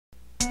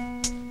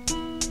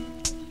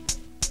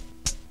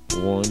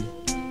1,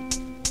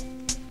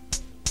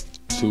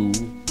 2,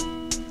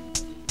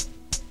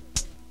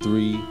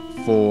 3,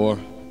 4.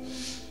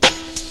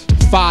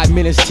 5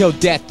 minutes till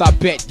death, I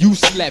bet you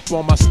slept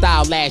on my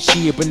style last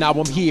year, but now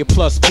I'm here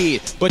plus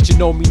kid. But you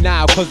know me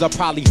now, cause I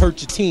probably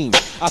hurt your team.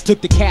 I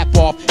took the cap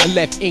off and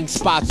left ink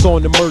spots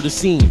on the murder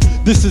scene.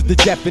 This is the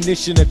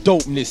definition of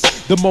dopeness,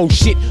 the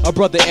most shit a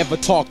brother ever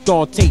talked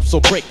on tape. So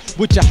break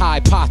with your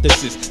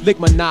hypothesis, lick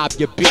my knob,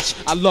 you bitch.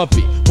 I love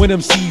it when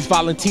MCs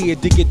volunteer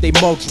to get their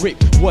mugs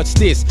ripped. What's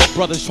this?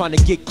 Brothers trying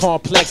to get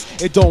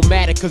complex. It don't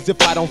matter, cause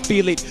if I don't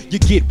feel it, you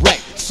get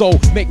wrecked. So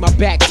make my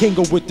back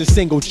tingle with the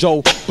single,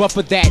 Joe. But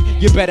for that,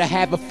 you better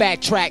have a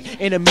fat track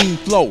and a mean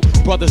flow.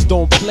 Brothers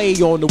don't play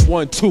on the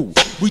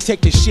 1-2. We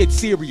take the shit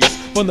serious,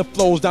 from the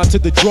flows down to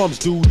the drums,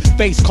 dude.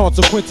 Face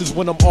consequences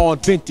when I'm on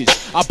vintage.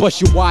 I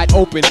bust you wide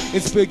open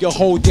and spill your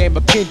whole damn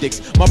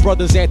appendix. My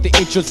brothers at the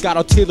entrance got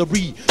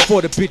artillery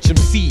for the bitch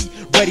MC,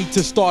 ready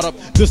to start up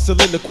the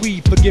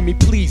soliloquy. Forgive me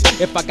please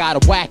if I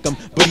gotta whack him,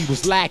 but he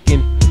was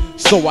lacking,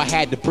 so I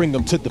had to bring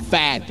him to the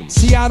fathom.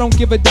 See, I don't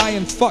give a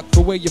dying fuck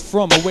for where you're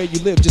from or where you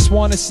live. Just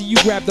wanna see you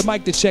grab the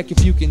mic to check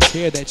if you can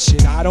tear that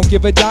shit. I don't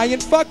give a dying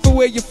fuck for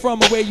where you're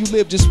from or where you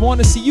live. Just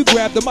wanna see you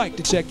grab the mic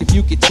to check if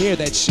you can tear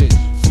that shit.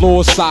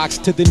 Floor socks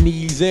to the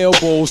knees,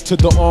 elbows to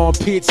the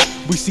armpits.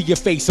 We see your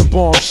face and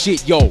bomb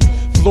shit, yo.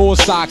 Floor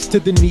socks to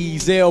the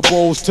knees,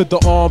 elbows to the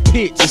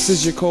armpits. This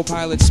is your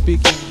co-pilot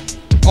speaking.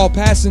 All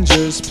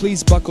passengers,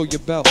 please buckle your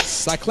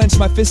belts. I clench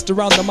my fist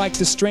around the mic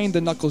to strain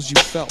the knuckles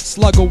you felt.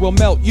 Slugger will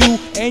melt you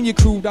and your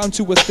crew down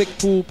to a thick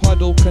pool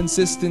puddle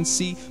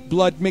consistency.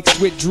 Blood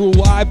mixed with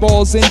drool,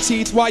 eyeballs and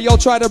teeth. While y'all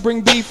try to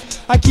bring beef,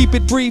 I keep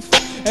it brief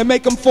and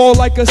make them fall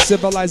like a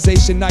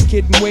civilization. Not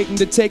kidding, waiting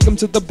to take them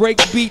to the break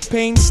beat.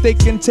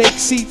 Painstaking, take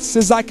seats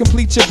as I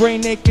complete your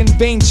brain aching,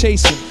 vein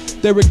chasing.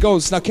 There it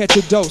goes, now catch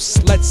a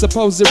dose. Let's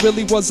suppose it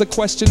really was a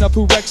question of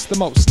who wrecks the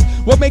most.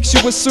 What makes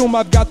you assume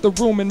I've got the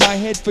room in my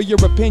head for your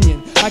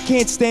opinion? I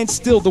can't stand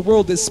still, the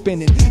world is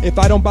spinning. If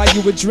I don't buy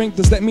you a drink,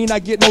 does that mean I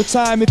get no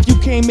time? If you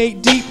came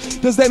 8 deep,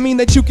 does that mean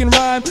that you can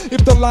rhyme?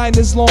 If the line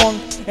is long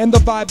and the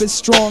vibe is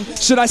strong,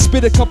 should I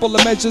spit a couple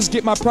of measures,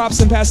 get my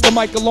props and pass the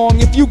mic along?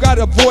 If you got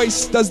a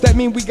voice, does that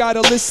mean we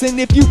gotta listen?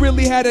 If you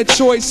really had a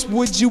choice,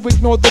 would you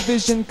ignore the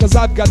vision? Cause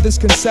I've got this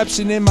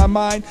conception in my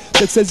mind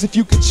that says if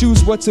you could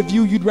choose what's of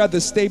you, you'd rather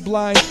stay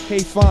blind. Hey,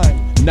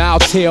 fine. Now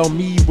tell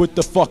me what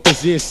the fuck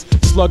is this?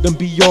 Slugging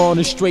beyond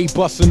and straight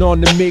busting on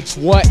the mix.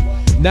 What?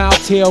 Now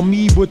tell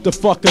me what the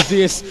fuck is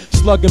this?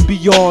 Slugging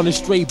beyond and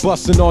straight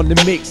busting on the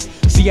mix.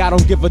 See, I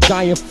don't give a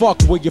dying fuck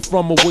where you're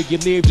from or where you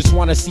live. Just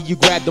wanna see you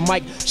grab the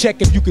mic,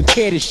 check if you can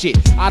tear this shit.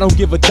 I don't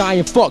give a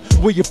dying fuck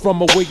where you're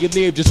from or where you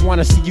live. Just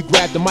wanna see you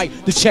grab the mic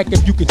to check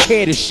if you can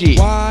tear this shit.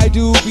 Why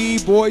do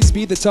B-boys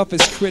be the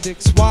toughest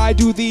critics? Why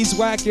do these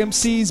whack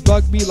MCs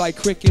bug me like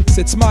crickets?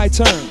 It's my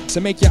turn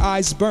to make your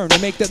eyes burn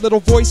and make that little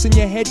voice in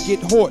your head get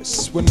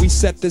hoarse. When we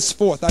set this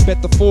forth, I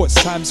bet the force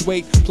times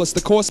weight plus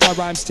the course my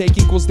rhymes take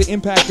equals the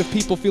impact of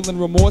people feeling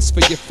remorse for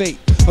your fate.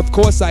 Of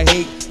course I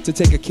hate to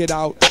take a kid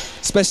out,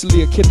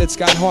 especially a kid that's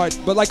got heart.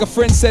 But like a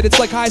friend said, it's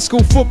like high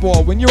school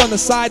football. When you're on the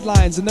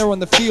sidelines and they're on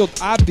the field,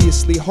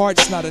 obviously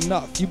heart's not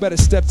enough. You better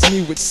step to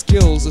me with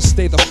skills or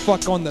stay the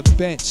fuck on the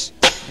bench,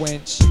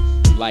 wench.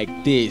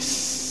 Like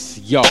this,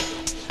 yo,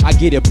 I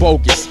get it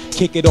bogus,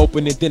 kick it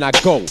open and then I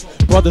go.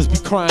 Brothers be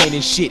crying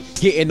and shit,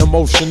 getting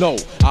emotional.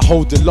 I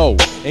hold the low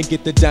and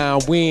get the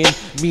downwind.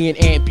 Me and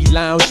Ant be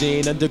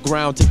lounging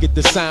underground to get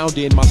the sound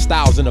in. My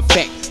style's in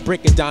effect,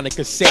 breaking down a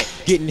cassette,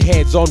 getting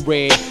heads on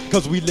red,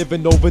 cause we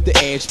living over the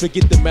edge.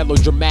 Forget the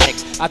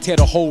melodramatics, I tear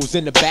the holes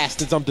in the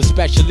bastards. I'm the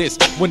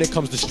specialist when it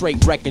comes to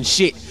straight wrecking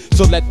shit.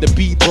 So let the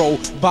beat, bro,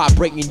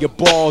 vibrating your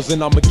balls,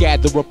 and I'ma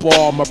gather up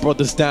all my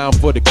brothers down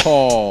for the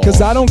call.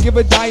 Cause I don't give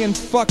a dying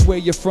fuck where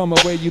you're from or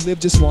where you live.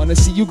 Just wanna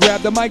see you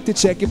grab the mic to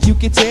check if you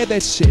can tear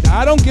that shit.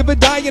 I don't give a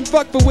dying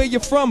fuck for where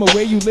you're from or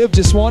where you live.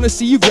 Just wanna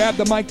see you grab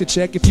the mic to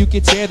check if you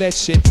can tear that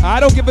shit. I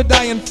don't give a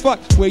dying fuck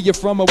where you're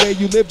from or where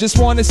you live. Just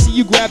wanna see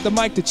you grab the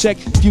mic to check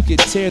if you can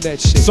tear that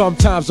shit.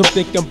 Sometimes I'm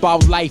thinking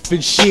about life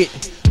and shit,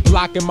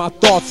 blocking my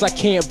thoughts, I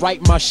can't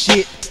write my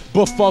shit.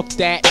 But fuck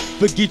that,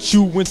 forget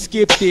you and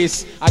skip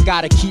this. I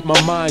gotta keep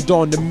my mind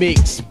on the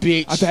mix,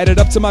 bitch. I've had it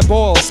up to my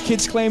balls,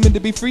 kids claiming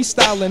to be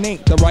freestyling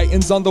ain't. The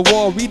writing's on the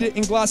wall, read it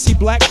in glossy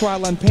black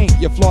Krylon paint.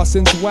 Your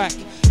flossing's whack.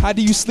 How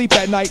do you sleep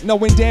at night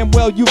knowing damn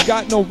well you've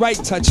got no right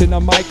touching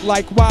a mic?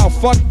 Like, wow,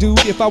 fuck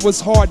dude, if I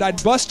was hard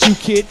I'd bust you,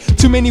 kid.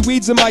 Too many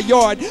weeds in my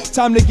yard,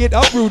 time to get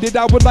uprooted.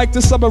 I would like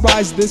to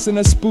summarize this in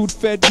a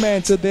spoon-fed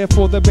mantra.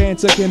 Therefore the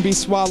banter can be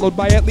swallowed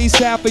by at least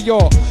half of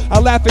y'all. I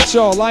laugh at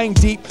y'all, I ain't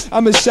deep,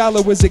 I'm as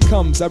shallow as it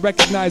comes. I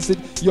recognize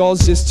it,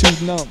 y'all's just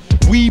too numb.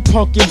 We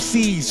punk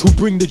MCs who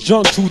bring the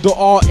junk to the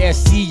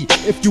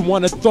RSE. If you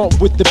wanna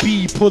thump with the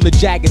B, pull a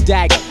jagger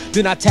dagger.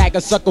 Then I tag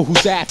a sucker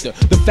who's after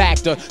the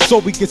factor,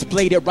 so he gets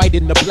bladed right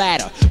in the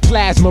bladder.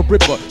 Plasma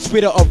ripper,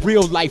 spitter of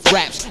real life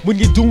raps. When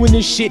you're doing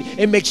this shit,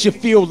 it makes you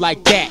feel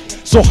like that.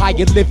 So how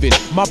you living?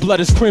 My blood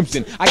is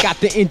crimson. I got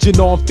the engine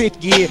on 5th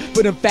gear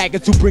for them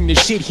faggots who bring the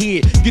shit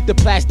here. Get the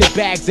plastic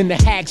bags and the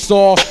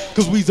hacksaw,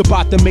 cause we's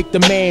about to make the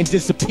man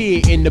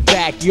disappear in the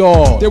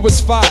backyard. There was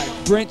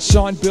 5, Brent,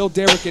 Sean, Bill,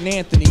 Derek, and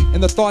Anthony,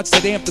 and the thoughts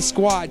that amped the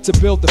squad to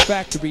build the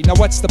factory. Now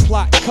what's the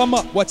plot? Come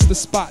up, what's the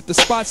spot? The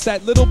spot's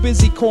that little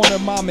busy corner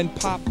mom and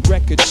pop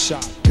record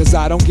shop. Cause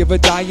I don't give a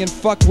dying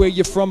fuck where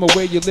you're from or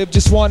where you live.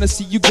 Just wanna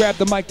see you grab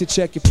the mic to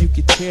check if you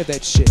could tear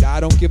that shit. I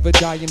don't give a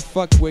dying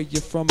fuck where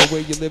you're from or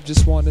where you live.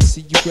 Just wanna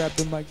see you grab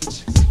the mic to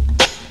check.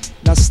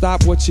 Now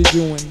stop what you're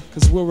doing,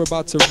 cause we're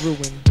about to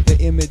ruin the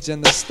image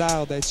and the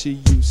style that you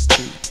used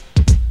to.